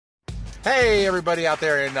Hey, everybody out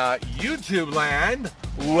there in YouTube land.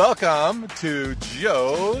 Welcome to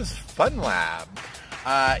Joe's Fun Lab.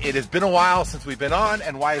 It has been a while since we've been on,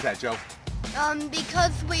 and why is that, Joe?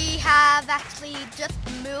 Because we have actually just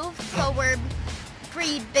moved, so we're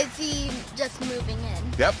pretty busy just moving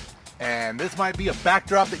in. Yep. And this might be a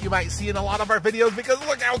backdrop that you might see in a lot of our videos because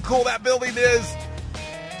look how cool that building is.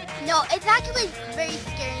 No, it's actually very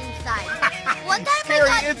scary inside. One time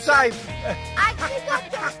Scary inside. I actually got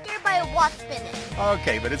so scared by a wasp in it.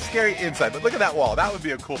 Okay, but it's scary inside. But look at that wall. That would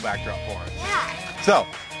be a cool backdrop for us. Yeah. So,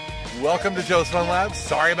 welcome to Joe's Fun Lab.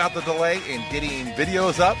 Sorry about the delay in getting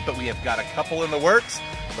videos up, but we have got a couple in the works.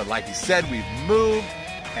 But like you said, we've moved,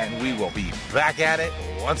 and we will be back at it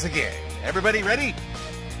once again. Everybody ready?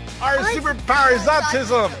 Our superpower is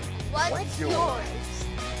autism. What's yours?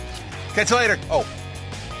 Catch you later. Oh,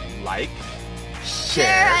 like, Share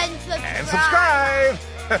and subscribe.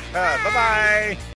 Bye-bye.